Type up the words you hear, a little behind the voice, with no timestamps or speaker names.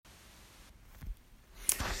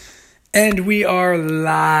And we are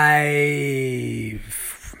live.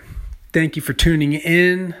 Thank you for tuning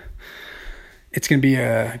in. It's going to be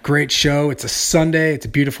a great show. It's a Sunday. It's a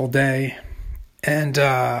beautiful day. And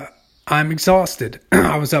I'm exhausted.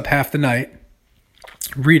 I was up half the night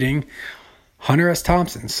reading Hunter S.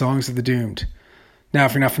 Thompson's Songs of the Doomed. Now,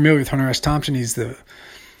 if you're not familiar with Hunter S. Thompson, he's the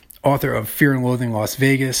author of Fear and Loathing Las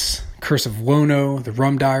Vegas, Curse of Lono, The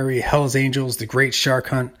Rum Diary, Hell's Angels, The Great Shark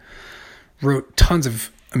Hunt. Wrote tons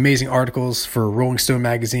of amazing articles for Rolling Stone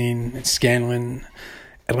magazine, Scanlon,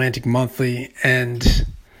 Atlantic Monthly, and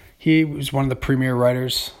he was one of the premier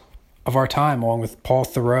writers of our time, along with Paul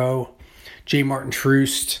Theroux, J. Martin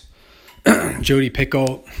Troost, Jodi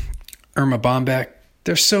Picoult, Irma Bombeck.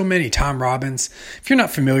 There's so many. Tom Robbins. If you're not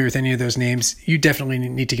familiar with any of those names, you definitely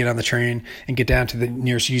need to get on the train and get down to the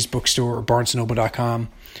nearest used bookstore or barnesandnoble.com,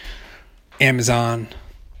 Amazon,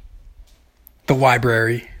 the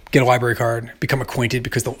library. Get a library card, become acquainted,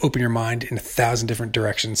 because they'll open your mind in 1,000 different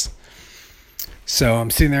directions. So I'm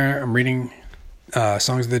sitting there, I'm reading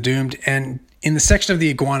Songs of the Doomed, and in the section of the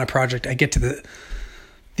Iguana Project, I get to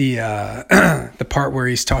the part where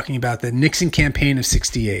he's talking about the Nixon campaign of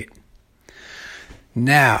 '68.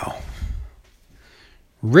 Now,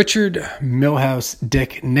 Richard Milhous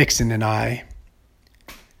Dick Nixon and I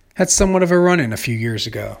had somewhat of a run-in a few years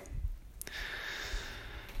ago.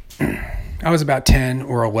 I was about 10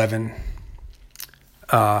 or 11.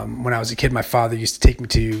 When I was a kid, my father used to take me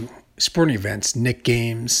to sporting events, Knick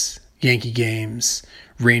games, Yankee games,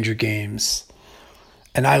 Ranger games.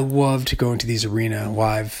 And I loved going to these arena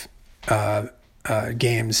live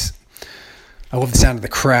games. I loved the sound of the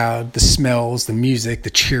crowd, the smells, the music, the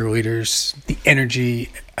cheerleaders, the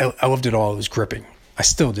energy. I loved it all. It was gripping. I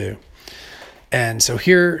still do. And so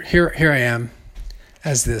here I am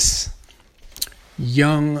as this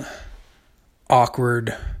young,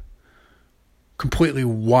 awkward, completely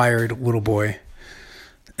wired little boy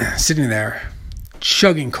sitting there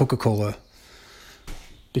chugging Coca-Cola,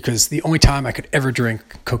 because the only time I could ever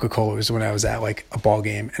drink Coca-Cola was when I was at like a ball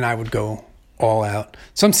game and I would go all out.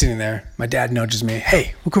 So I'm sitting there. My dad nudges me.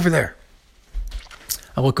 Hey, look over there.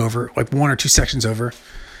 I look over, like one or two sections over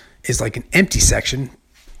is like an empty section,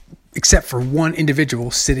 except for one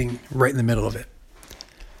individual sitting right in the middle of it.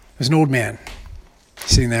 There's an old man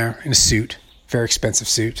sitting there in a suit. Very expensive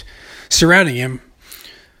suit. Surrounding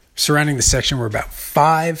the section, were about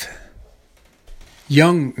 5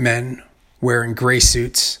 young men wearing gray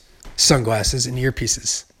suits, sunglasses, and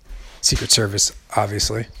earpieces. Secret Service,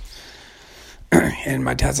 obviously. And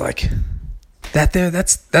my dad's like, that's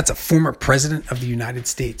a former president of the United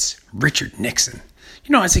States, Richard Nixon.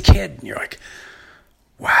 You know, as a kid, and you're like,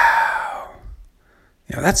 wow.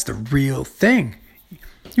 You know, that's the real thing.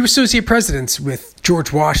 You associate presidents with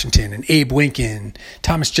George Washington and Abe Lincoln,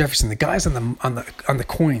 Thomas Jefferson, the guys on the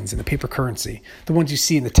coins and the paper currency, the ones you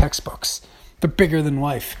see in the textbooks. They're bigger than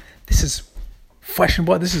life. This is flesh and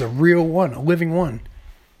blood. This is a real one, a living one,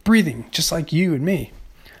 breathing just like you and me.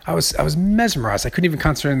 I was mesmerized. I couldn't even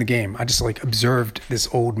concentrate on the game. I just like observed this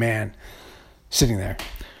old man sitting there,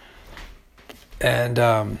 and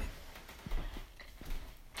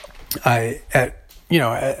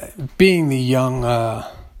being the young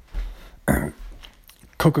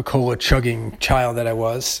Coca-Cola chugging child that I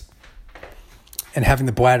was, and having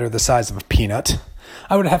the bladder the size of a peanut,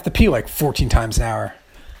 I would have to pee like 14 times an hour.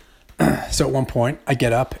 So at one point, I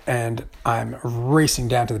get up and I'm racing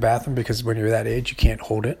down to the bathroom, because when you're that age, you can't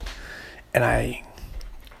hold it. And I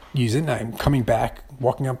use it, and I'm coming back,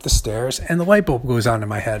 walking up the stairs, and the light bulb goes on in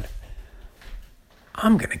my head.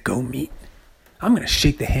 I'm going to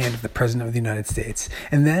shake the hand of the President of the United States.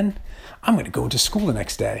 And then I'm going to go to school the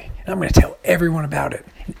next day. And I'm going to tell everyone about it.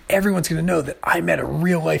 And everyone's going to know that I met a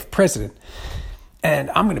real life president. And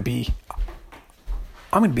I'm going to be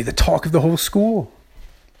the talk of the whole school.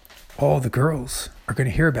 All the girls are going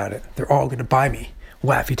to hear about it. They're all going to buy me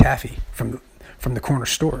Laffy Taffy from the corner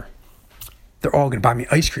store. They're all going to buy me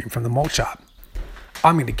ice cream from the malt shop.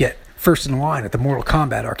 I'm going to get first in line at the Mortal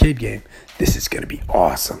Kombat arcade game. This is going to be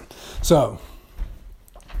awesome. So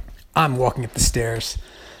I'm walking up the stairs,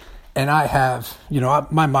 and I have,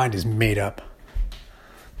 my mind is made up.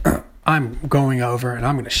 I'm going over, and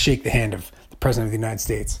I'm going to shake the hand of the President of the United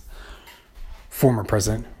States, former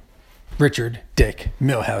President Richard Dick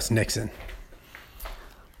Milhous Nixon.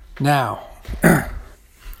 Now,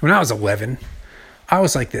 when I was 11, I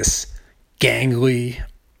was like this gangly,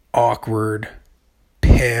 awkward,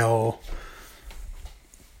 pale,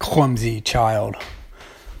 clumsy child.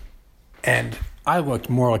 And I looked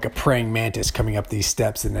more like a praying mantis coming up these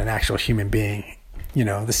steps than an actual human being.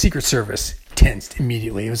 The Secret Service tensed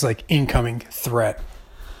immediately. It was like incoming threat.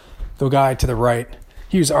 The guy to the right,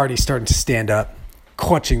 He was already starting to stand up,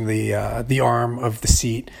 clutching the arm of the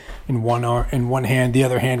seat in one hand. The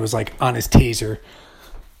other hand was like on his taser,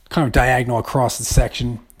 kind of diagonal across the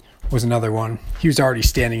section was another one. He was already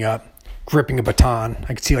standing up, gripping a baton.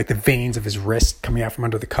 I could see like the veins of his wrist coming out from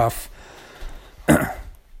under the cuff.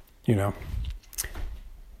 You know.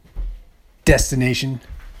 Destination,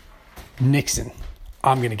 Nixon.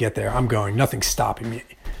 I'm going to get there. I'm going. Nothing's stopping me.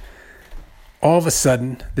 All of a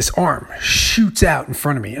sudden, this arm shoots out in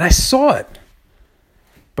front of me, and I saw it.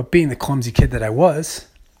 But being the clumsy kid that I was,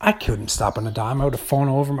 I couldn't stop on a dime. I would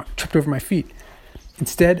have tripped over my feet.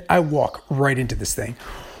 Instead, I walk right into this thing.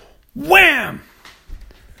 Wham!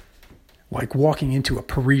 Like walking into a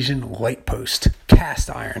Parisian light post, cast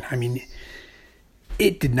iron. I mean,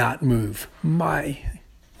 it did not move. My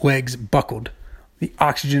legs buckled. The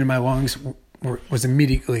oxygen in my lungs was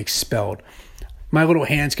immediately expelled. My little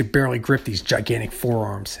hands could barely grip these gigantic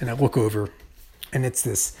forearms. And I look over, and it's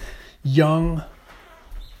this young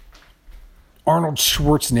Arnold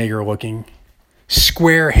Schwarzenegger looking,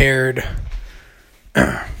 square-haired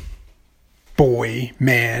boy,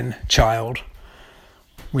 man, child,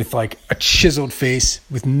 with like a chiseled face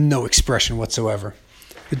with no expression whatsoever.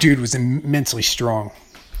 The dude was immensely strong.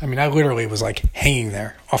 I mean, I literally was like hanging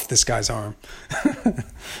there off this guy's arm,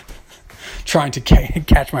 trying to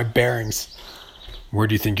catch my bearings. Where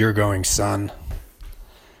do you think you're going, son?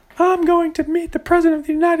 I'm going to meet the President of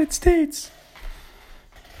the United States.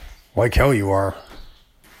 Like hell you are.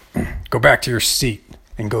 Go back to your seat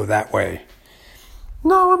and go that way.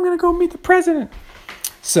 No, I'm going to go meet the president.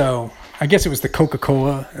 So I guess it was the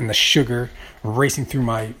Coca-Cola and the sugar racing through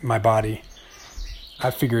my body. I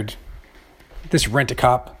figured this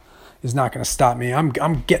rent-a-cop is not going to stop me. I'm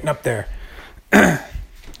getting up there.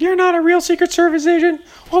 You're not a real Secret Service agent.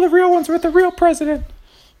 All the real ones are with the real president.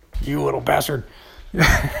 You little bastard.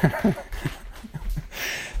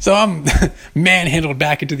 So I'm manhandled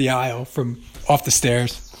back into the aisle from off the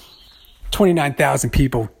stairs. 29,000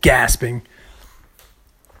 people gasping.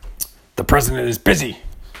 The president is busy.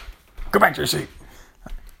 Go back to your seat.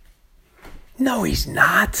 No, he's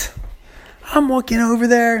not. I'm looking over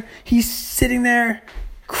there. He's sitting there,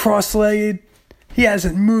 cross-legged. He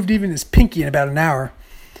hasn't moved even his pinky in about an hour.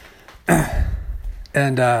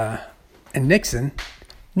 And Nixon,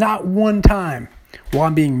 not one time while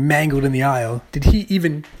I'm being mangled in the aisle did he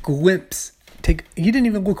even he didn't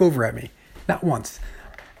even look over at me. Not once.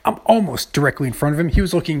 I'm almost directly in front of him. He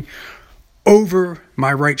was looking over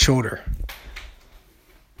my right shoulder.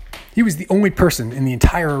 He was the only person in the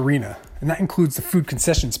entire arena, and that includes the food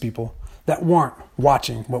concessions people, that weren't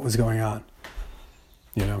watching what was going on.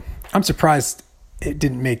 You know, I'm surprised it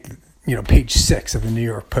didn't make, page 6 of the New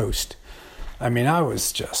York Post. I mean, I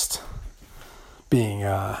was just being,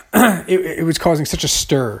 it was causing such a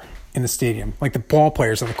stir in the stadium. Like the ball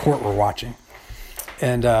players on the court were watching.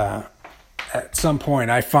 And at some point,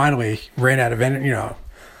 I finally ran out of energy,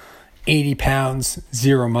 80 pounds,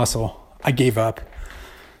 zero muscle. I gave up.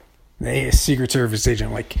 The Secret Service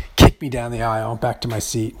agent kicked me down the aisle back to my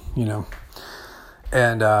seat,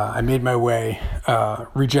 and I made my way,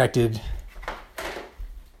 rejected,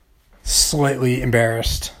 slightly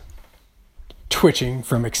embarrassed, twitching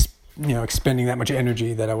from expending that much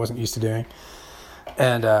energy that I wasn't used to doing,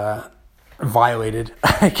 and violated.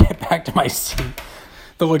 I get back to my seat.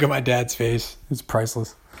 The look at my dad's face is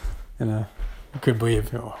priceless. I couldn't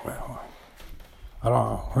believe. Well, I don't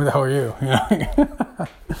know. Who the hell are you?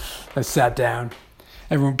 I sat down.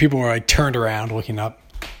 People were turned around, looking up,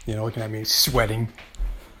 looking at me, sweating.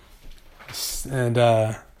 And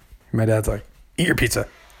my dad's like, "Eat your pizza."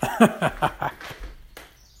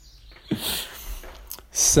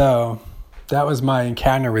 So that was my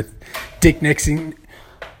encounter with Dick Nixon,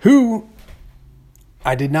 who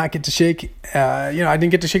I did not get to shake. I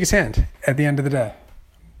didn't get to shake his hand at the end of the day.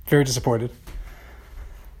 Very disappointed.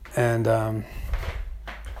 And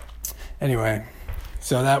anyway,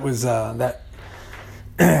 so that was that.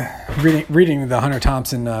 Reading the Hunter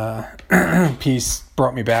Thompson piece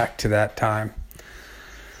brought me back to that time.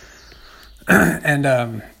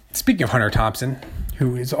 And speaking of Hunter Thompson,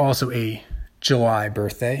 who is also a July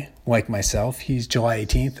birthday, like myself, he's July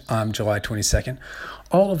 18th, I'm July 22nd.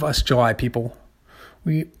 All of us July people,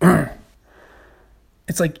 it's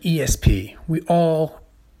like ESP. We all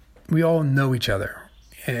know each other.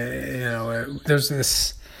 There's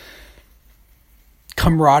this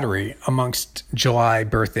camaraderie amongst July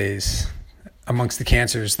birthdays, amongst the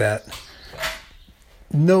cancers that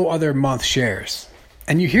no other month shares.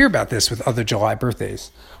 And you hear about this with other July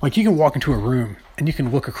birthdays. You can walk into a room and you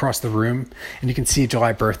can look across the room and you can see a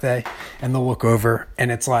July birthday and they'll look over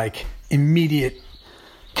and it's like immediate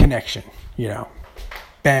connection,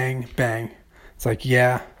 bang, bang. It's like,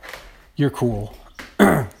 yeah, you're cool.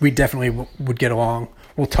 We definitely would get along.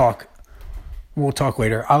 We'll talk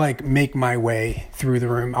later. I like make my way through the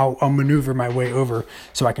room. I'll maneuver my way over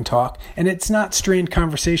so I can talk. And it's not strained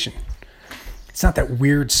conversation. It's not that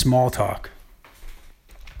weird small talk.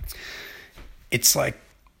 It's like,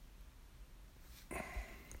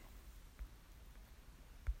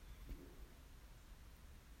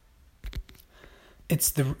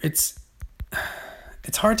 it's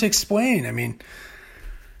hard to explain. I mean,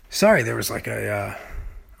 sorry, there was like a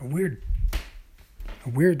weird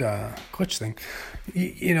glitch thing.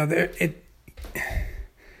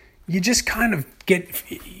 You just kind of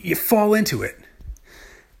you fall into it,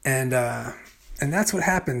 and that's what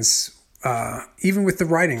happens. Even with the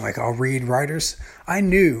writing, like I'll read writers. I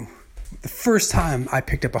knew the first time I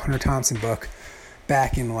picked up a Hunter Thompson book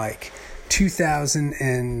back in like 2000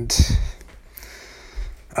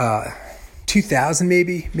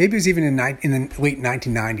 maybe it was even in the late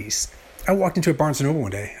 1990s. I walked into a Barnes & Noble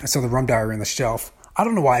one day. I saw the Rum Diary on the shelf. I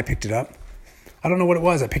don't know why I picked it up. I don't know what it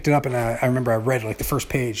was. I picked it up and I remember I read like the first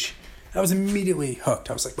page. I was immediately hooked.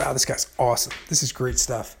 I was like, wow, this guy's awesome. This is great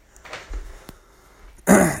stuff.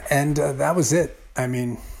 And that was it. I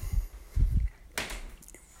mean,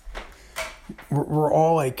 we're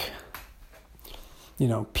all like,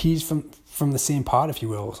 peas from the same pot, if you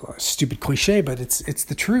will. It's a stupid cliche, but it's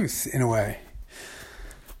the truth in a way.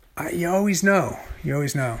 You always know.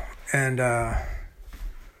 And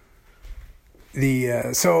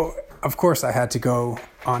so of course I had to go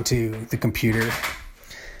onto the computer,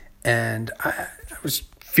 and I was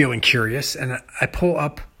feeling curious, and I pull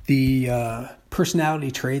up the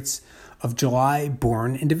personality traits of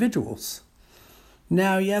July-born individuals.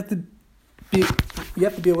 Now you have to be a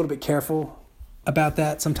little bit careful about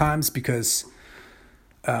that sometimes, because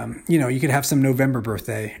you could have some November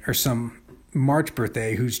birthday or some March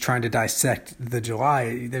birthday who's trying to dissect the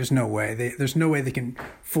July. There's no way they can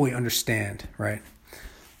fully understand, right?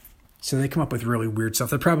 So they come up with really weird stuff.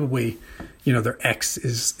 They're probably, their ex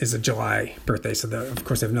is a July birthday, so of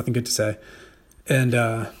course they have nothing good to say. And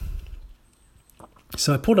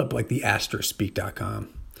so I pulled up like the astrospeak.com,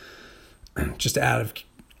 just out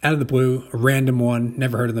of the blue, a random one.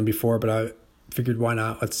 Never heard of them before, but I figured, why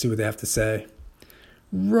not? Let's see what they have to say.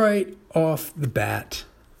 Right off the bat,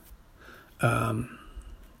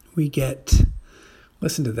 we get,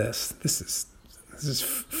 listen to this. This is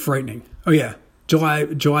frightening. Oh yeah,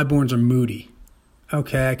 July-borns are moody.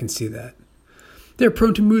 Okay, I can see that. They're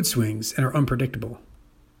prone to mood swings and are unpredictable.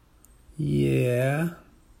 Yeah,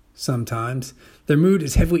 sometimes. Their mood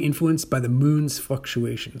is heavily influenced by the moon's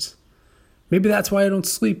fluctuations. Maybe that's why I don't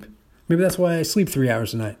sleep. Maybe that's why I sleep 3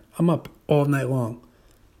 hours a night. I'm up all night long,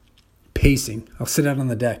 pacing. I'll sit out on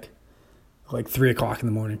the deck like 3 o'clock in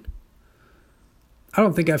the morning. I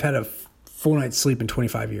don't think I've had a full night's sleep in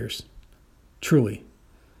 25 years. Truly.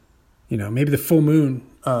 Maybe the full moon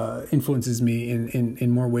influences me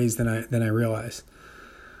in more ways than I realize.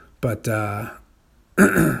 But that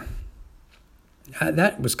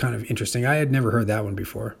was kind of interesting. I had never heard that one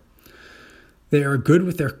before. They are good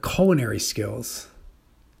with their culinary skills.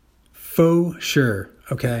 Faux sure.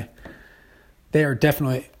 Okay. They are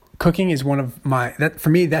definitely, cooking is one of for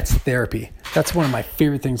me, that's therapy. That's one of my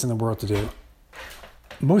favorite things in the world to do.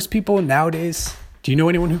 Most people nowadays, do you know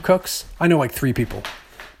anyone who cooks? I know like 3 people.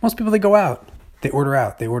 Most people, they go out. They order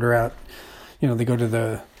out. They go to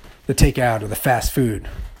the takeout or the fast food.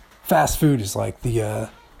 Fast food is like the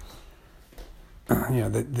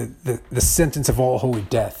sentence of all holy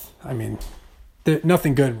death. I mean,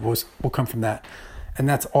 nothing good will come from that. And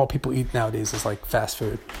that's all people eat nowadays is like fast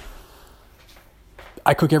food.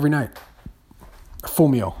 I cook every night. A full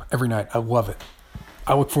meal every night. I love it.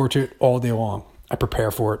 I look forward to it all day long. I prepare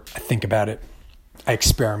for it. I think about it. I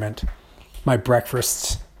experiment. My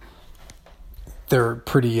breakfasts, they're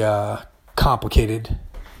pretty complicated,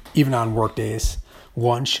 even on work days.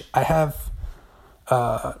 Lunch, I have,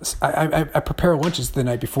 I prepare lunches the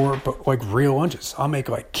night before, but like real lunches. I'll make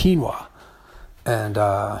like quinoa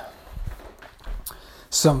and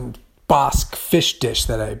some Basque fish dish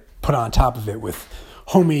that I put on top of it with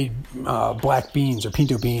homemade black beans or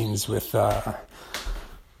pinto beans with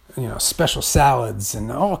special salads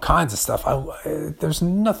and all kinds of stuff. There's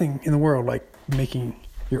nothing in the world like making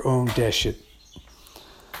your own dish.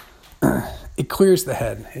 It clears the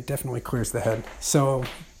head. It definitely clears the head. So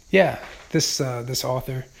yeah, this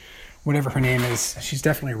author, whatever her name is, she's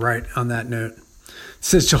definitely right on that note. It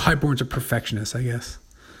says July-borns are perfectionists, I guess.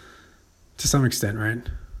 To some extent, right?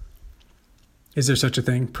 Is there such a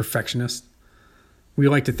thing? Perfectionist? We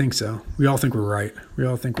like to think so. We all think we're right. We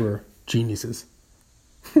all think we're geniuses.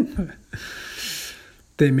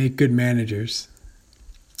 they make good managers.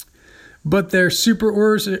 But their super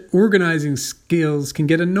organizing skills can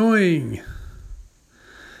get annoying.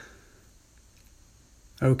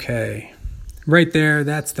 Okay. Right there,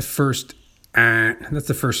 that's the first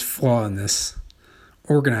flaw in this.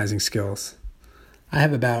 Organizing skills.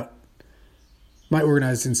 My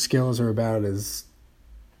organizing skills are about as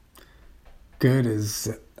good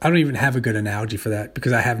as... I don't even have a good analogy for that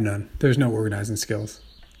because I have none. There's no organizing skills.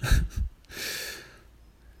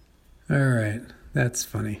 All right, that's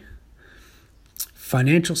funny.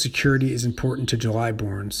 Financial security is important to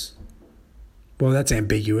July-borns. Well, that's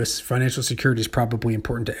ambiguous. Financial security is probably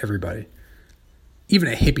important to everybody.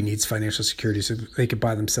 Even a hippie needs financial security so they could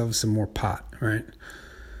buy themselves some more pot, right?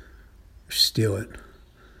 Or steal it.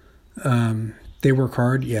 They work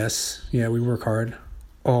hard, yes. Yeah, we work hard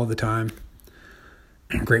all the time.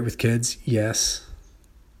 Great with kids, yes.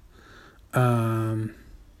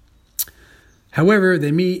 However,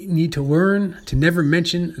 they may need to learn to never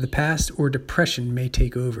mention the past or depression may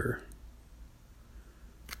take over.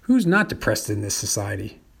 Who's not depressed in this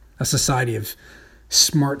society? A society of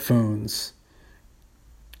smartphones,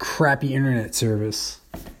 crappy internet service,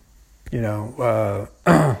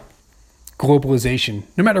 globalization.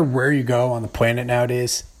 No matter where you go on the planet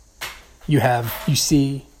nowadays, you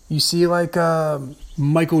see like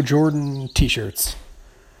Michael Jordan t-shirts,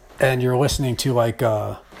 and you're listening to like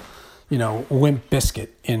Limp Bizkit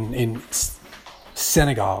in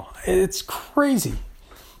Senegal. It's crazy.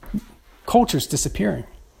 Culture's disappearing.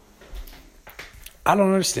 I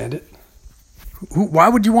don't understand it. Why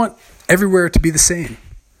would you want everywhere to be the same?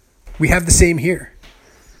 We have the same here.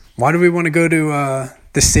 Why do we want to go to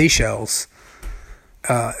the Seychelles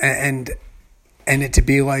and it to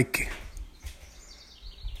be like,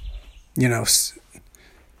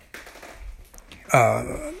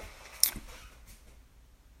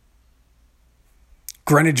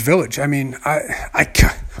 Greenwich Village. I mean,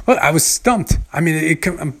 I was stumped. I mean, it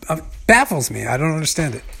baffles me. I don't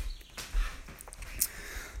understand it.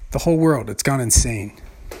 The whole world, it's gone insane.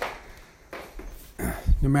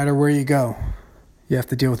 No matter where you go, you have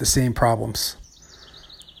to deal with the same problems.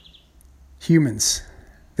 Humans,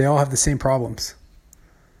 they all have the same problems.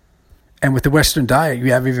 And with the Western diet,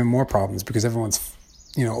 you have even more problems because everyone's,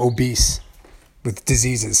 obese with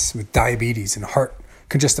diseases, with diabetes and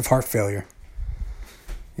congestive heart failure.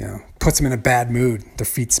 Puts them in a bad mood. Their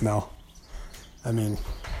feet smell. I mean,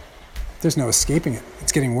 there's no escaping it.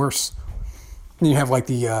 It's getting worse. And you have like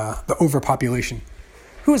the overpopulation.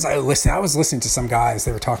 Who was I listening? I was listening to some guys.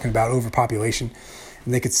 They were talking about overpopulation,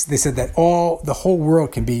 and they said that the whole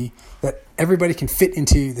world can be that everybody can fit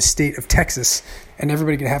into the state of Texas, and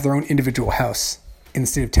everybody can have their own individual house in the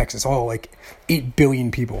state of Texas. All like 8 billion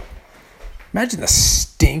people. Imagine the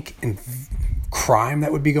stink and crime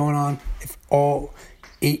that would be going on if all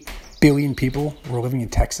 8 billion people were living in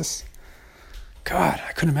Texas. God,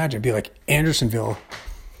 I couldn't imagine. It'd be like Andersonville,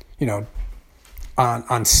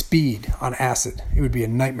 on speed, on acid. It would be a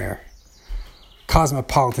nightmare.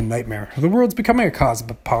 Cosmopolitan nightmare. The world's becoming a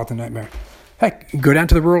cosmopolitan nightmare. Heck, go down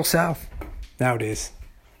to the rural South nowadays.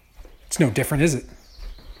 It's no different, is it?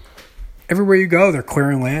 Everywhere you go, they're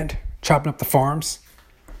clearing land, chopping up the farms,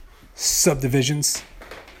 subdivisions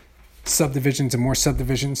and more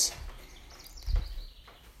subdivisions.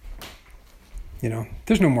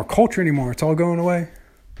 There's no more culture anymore. It's all going away.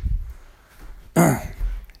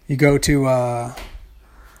 You go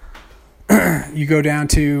down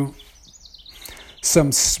to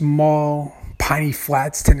some small Piney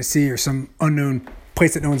Flats, Tennessee, or some unknown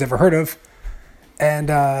place that no one's ever heard of, and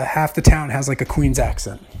half the town has like a Queen's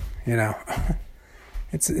accent.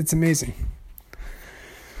 It's amazing.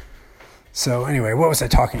 So anyway, what was I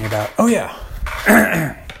talking about? Oh yeah.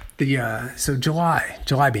 So July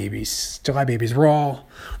babies,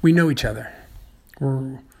 we know each other.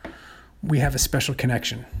 We have a special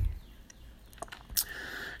connection.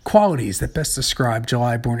 Qualities that best describe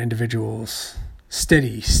July-born individuals: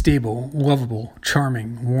 steady, stable, lovable,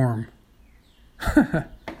 charming, warm.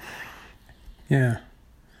 Yeah,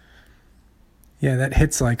 that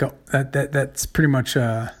hits like that's pretty much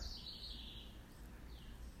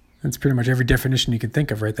every definition you can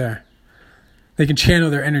think of right there. They can channel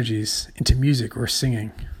their energies into music or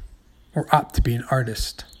singing, or opt to be an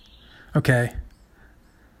artist. Okay,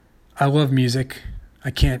 I love music.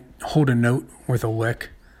 I can't hold a note with a lick.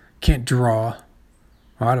 Can't draw.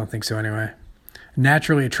 Well, I don't think so anyway.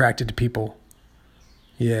 Naturally attracted to people.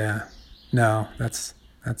 Yeah, no, that's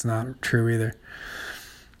not true either.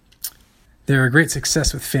 They're a great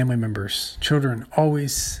success with family members. Children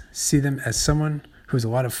always see them as someone who has a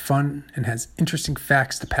lot of fun and has interesting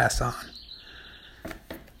facts to pass on.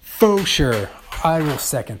 Faux sure. I will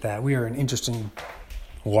second that. We are an interesting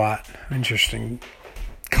lot, interesting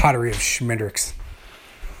coterie of schmendricks.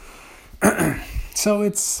 So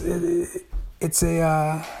it's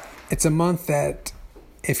a month that,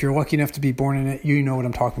 if you're lucky enough to be born in it, you know what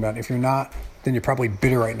I'm talking about. If you're not, then you're probably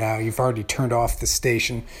bitter right now. You've already turned off the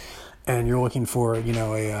station, and you're looking for,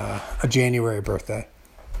 a January birthday.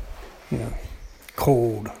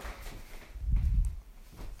 Cold,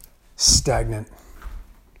 stagnant,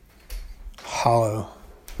 hollow.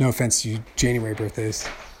 No offense to you, January birthdays.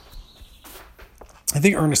 I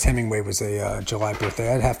think Ernest Hemingway was a July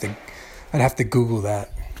birthday. I'd have to Google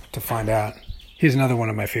that to find out. He's another one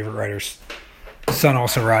of my favorite writers. The sun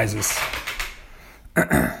also rises.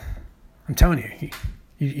 I'm telling you,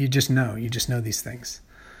 you just know. You just know these things.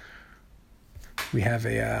 We have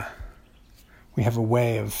a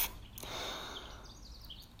way of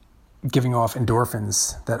giving off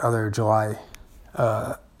endorphins that other July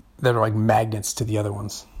that are like magnets to the other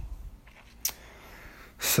ones.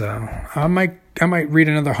 So I might read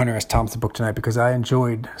another Hunter S. Thompson book tonight because I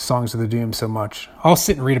enjoyed Songs of the Doom so much. I'll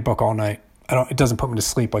sit and read a book all night. It doesn't put me to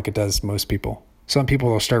sleep like it does most people. Some people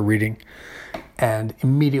will start reading, and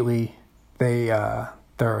immediately they're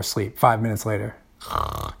asleep. 5 minutes later,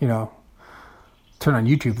 turn on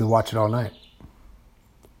YouTube to watch it all night.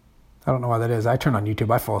 I don't know why that is. I turn on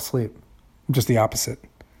YouTube, I fall asleep. I'm just the opposite.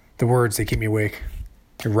 The words, they keep me awake.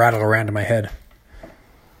 They rattle around in my head.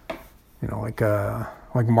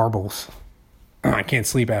 Like marbles. I can't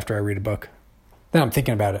sleep after I read a book. Then I'm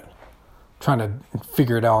thinking about it, trying to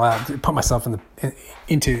figure it all out, put myself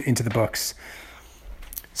into the books.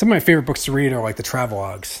 Some of my favorite books to read are like the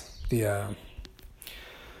travelogues, the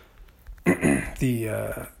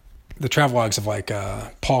travelogues of like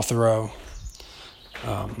Paul Thoreau,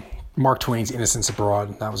 Mark Twain's Innocents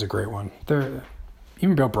Abroad. That was a great one.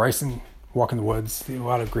 Even Bill Bryson, Walk in the Woods. A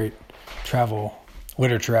lot of great travel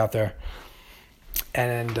literature out there.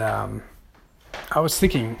 And I was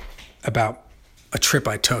thinking about a trip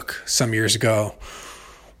I took some years ago.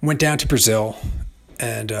 Went down to Brazil,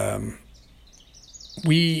 and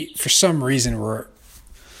we, for some reason, were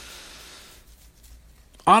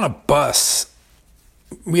on a bus.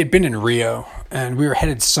 We had been in Rio, and we were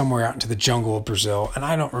headed somewhere out into the jungle of Brazil, and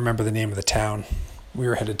I don't remember the name of the town we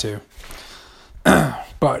were headed to.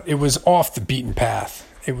 But it was off the beaten path.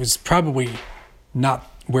 It was probably not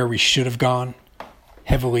where we should have gone.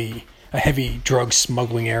 A heavy drug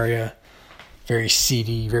smuggling area. Very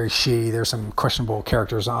seedy, very shady. There were some questionable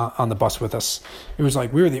characters on the bus with us. It was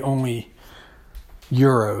like we were the only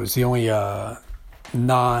Euros, the only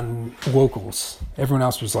non-locals. Everyone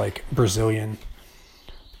else was like Brazilian,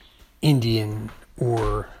 Indian,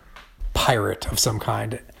 or pirate of some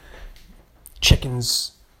kind.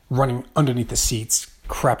 Chickens running underneath the seats,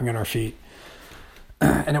 crapping on our feet.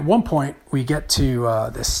 And at one point, we get to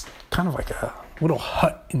this kind of like a little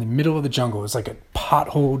hut in the middle of the jungle. It's like a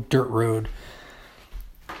pothole dirt road.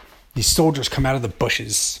 These soldiers come out of the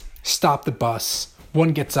bushes, stop the bus.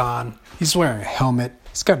 One gets on. He's wearing a helmet.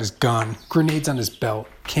 He's got his gun, grenades on his belt,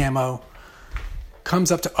 camo.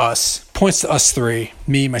 Comes up to us, points to us three,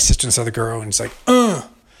 me, my sister, and this other girl, and he's like,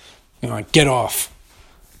 like, get off.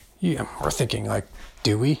 Yeah, we're thinking, like,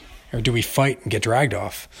 do we? Or do we fight and get dragged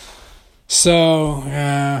off? So,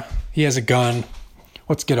 he has a gun.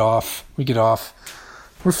 Let's get off. We get off.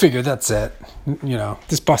 We're figured that's it.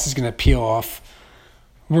 This bus is going to peel off.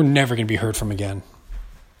 We're never going to be heard from again.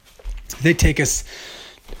 They take us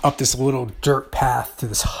up this little dirt path to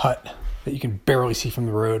this hut that you can barely see from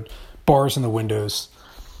the road. Bars in the windows.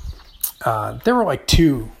 There were like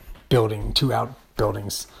two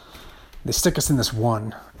outbuildings. They stick us in this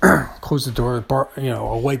one. Close the door.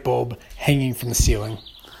 A light bulb hanging from the ceiling.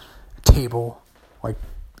 A table. Like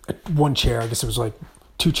one chair. I guess it was like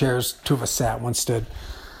two chairs. Two of us sat. One stood.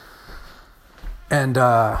 And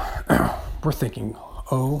we're thinking,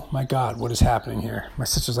 oh my God, what is happening here? My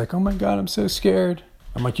sister's like, oh my God, I'm so scared.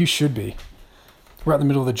 I'm like, you should be. We're out in the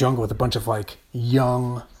middle of the jungle with a bunch of like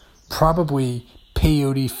young, probably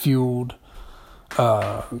peyote-fueled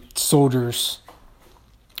soldiers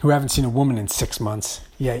who haven't seen a woman in 6 months.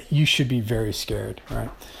 Yeah, you should be very scared, right?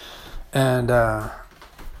 And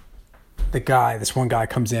this one guy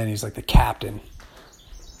comes in, he's like the captain,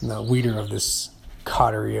 the leader of this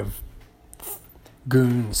coterie of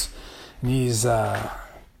goons. And he's,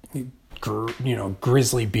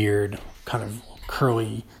 grizzly beard, kind of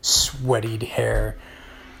curly, sweaty hair,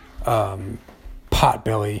 pot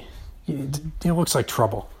belly. He looks like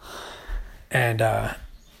trouble. And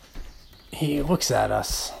he looks at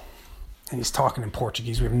us, and he's talking in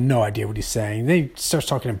Portuguese. We have no idea what he's saying. Then he starts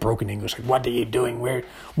talking in broken English, like, what are you doing? Where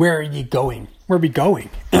are you going? Where are we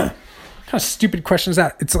going? Kind kind of stupid question is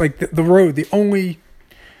that? It's like the road, the only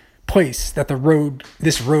place that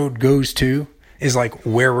this road goes to is like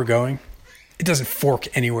where we're going. It doesn't fork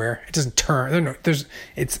anywhere. It doesn't turn.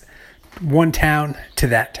 It's one town to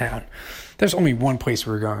that town. There's only one place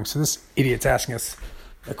we're going. So this idiot's asking us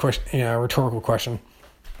a question, a rhetorical question.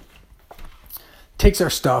 Takes our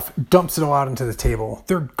stuff, dumps it all out into the table.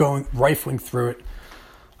 They're rifling through it.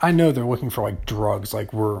 I know they're looking for like drugs,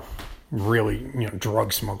 like we're really,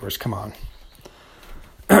 drug smugglers. Come on.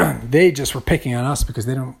 They just were picking on us because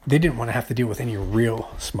they didn't want to have to deal with any real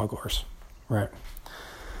smugglers, right?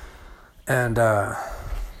 And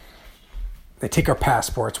they take our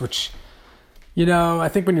passports, which, I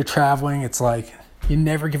think when you're traveling, it's like you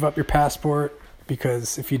never give up your passport,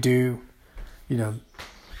 because if you do, you're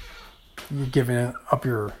giving up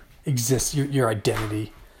your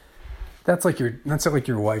identity. That's like your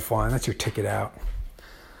lifeline. That's your ticket out.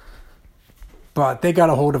 But they got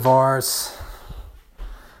a hold of ours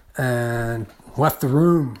and left the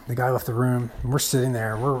room. The guy left the room. And we're sitting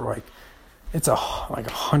there. We're like, it's like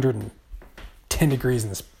 110 degrees in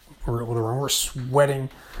this little room. We're sweating.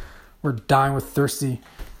 We're dying with thirsty.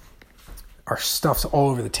 Our stuff's all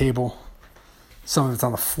over the table. Some of it's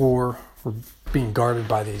on the floor. We're being guarded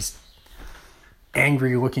by these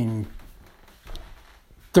angry-looking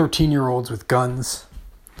 13-year-olds with guns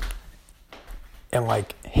and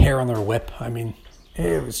like hair on their lip. I mean,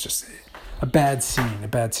 it was just a bad scene, a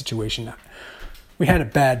bad situation. We had a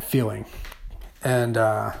bad feeling. And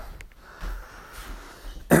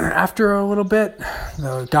after a little bit,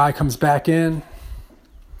 the guy comes back in,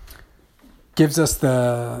 gives us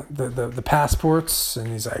the passports, and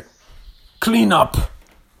he's like, clean up.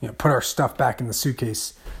 Put our stuff back in the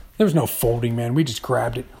suitcase. There was no folding, man. We just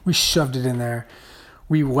grabbed it. We shoved it in there.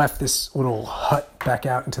 We left this little hut back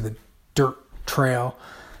out into the dirt trail.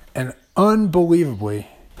 And unbelievably,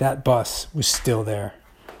 that bus was still there.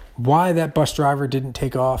 Why that bus driver didn't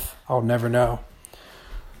take off, I'll never know.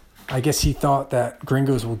 I guess he thought that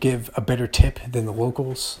gringos will give a better tip than the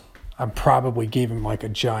locals. I probably gave him like a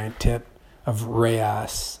giant tip of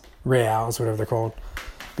reals, whatever they're called.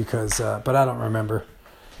 Because, but I don't remember.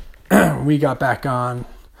 We got back on.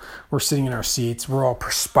 We're sitting in our seats. We're all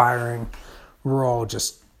perspiring. We're all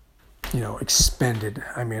just, expended.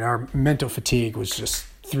 I mean, our mental fatigue was just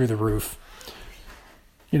through the roof.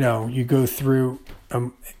 You go through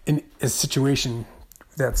in a situation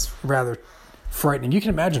that's rather frightening. You can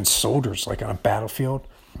imagine soldiers like on a battlefield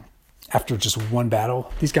after just one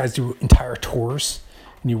battle. These guys do entire tours,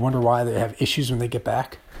 and you wonder why they have issues when they get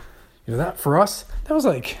back. That for us, that was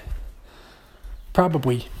like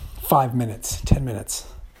probably 5 minutes, 10 minutes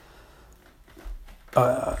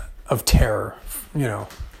of terror,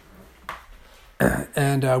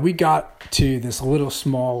 And we got to this little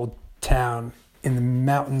small town in the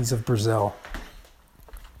mountains of Brazil.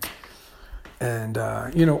 And,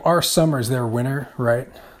 our summer is their winter, right?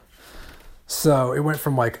 So it went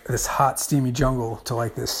from like this hot, steamy jungle to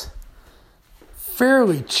like this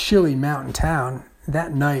fairly chilly mountain town.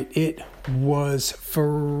 That night, it was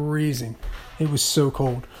freezing. It was so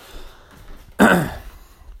cold.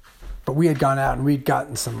 But we had gone out and we'd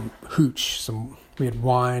gotten some hooch. We had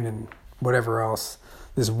wine and whatever else.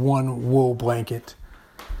 This one wool blanket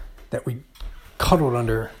that we cuddled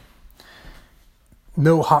under.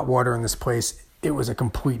 No hot water in this place. It was a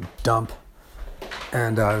complete dump.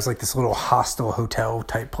 And it was like this little hostel hotel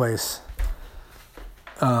type place.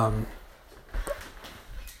 I'm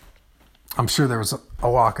sure there was a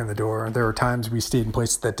lock in the door. There were times we stayed in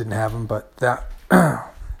places that didn't have them, but that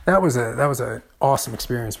was an awesome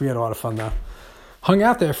experience. We had a lot of fun though. Hung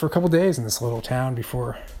out there for a couple days in this little town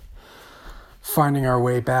before finding our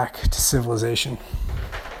way back to civilization.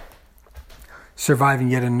 Surviving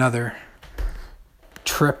yet another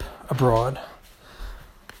trip abroad.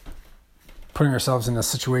 Putting ourselves in a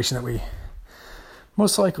situation that we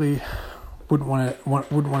most likely wouldn't want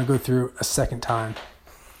to go through a second time.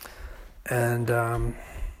 And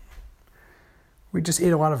we just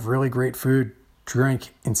ate a lot of really great food,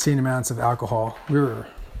 drank insane amounts of alcohol. I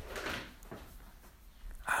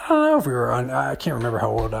don't know if we were I can't remember how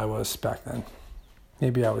old I was back then.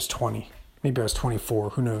 Maybe I was 20. Maybe I was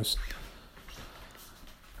 24. Who knows?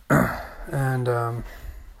 And,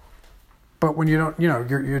 but when you don't,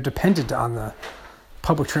 you're dependent on the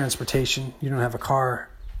public transportation. You don't have a car,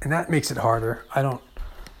 and that makes it harder. I don't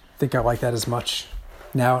think I like that as much.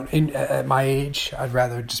 Now, at my age, I'd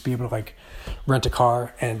rather just be able to rent a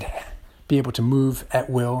car and be able to move at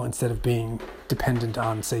will instead of being dependent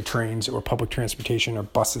on, say, trains or public transportation or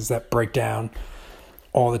buses that break down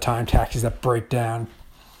all the time, taxis that break down,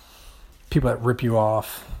 people that rip you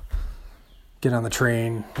off, get on the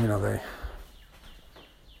train, they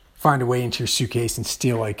find a way into your suitcase and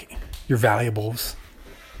steal like your valuables,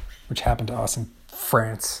 which happened to us in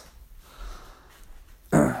France.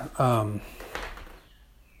 But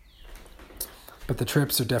the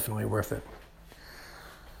trips are definitely worth it.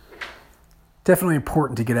 Definitely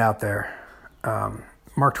important to get out there.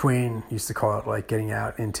 Mark Twain used to call it like getting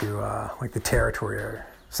out into like the territory or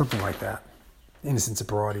something like that. Innocents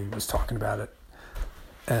Abroad, he was talking about it,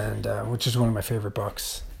 and which is one of my favorite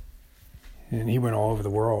books. And he went all over the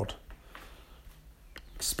world,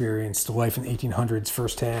 experienced life in the 1800s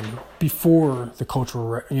firsthand, before the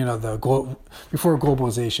cultural, before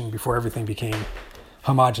globalization, before everything became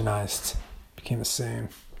homogenized, became the same.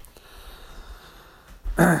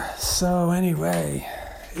 So anyway,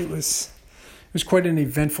 it was quite an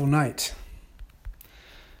eventful night.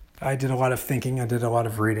 I did a lot of thinking. I did a lot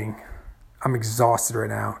of reading. I'm exhausted right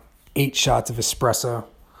now. 8 shots of espresso.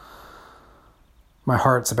 My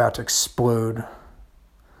heart's about to explode.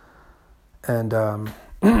 And I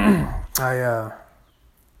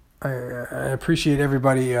appreciate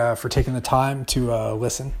everybody for taking the time to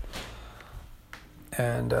listen.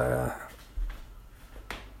 And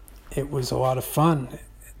it was a lot of fun.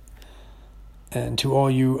 And to all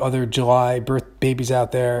you other July birth babies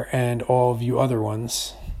out there and all of you other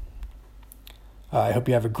ones, I hope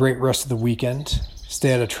you have a great rest of the weekend.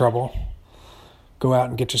 Stay out of trouble. Go out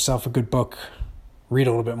and get yourself a good book. Read a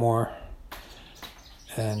little bit more.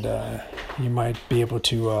 And you might be able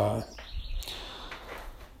to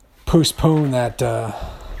postpone that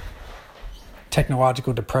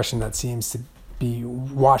technological depression that seems to be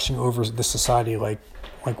washing over the society like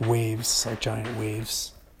waves, like giant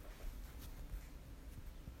waves.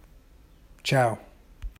 Ciao.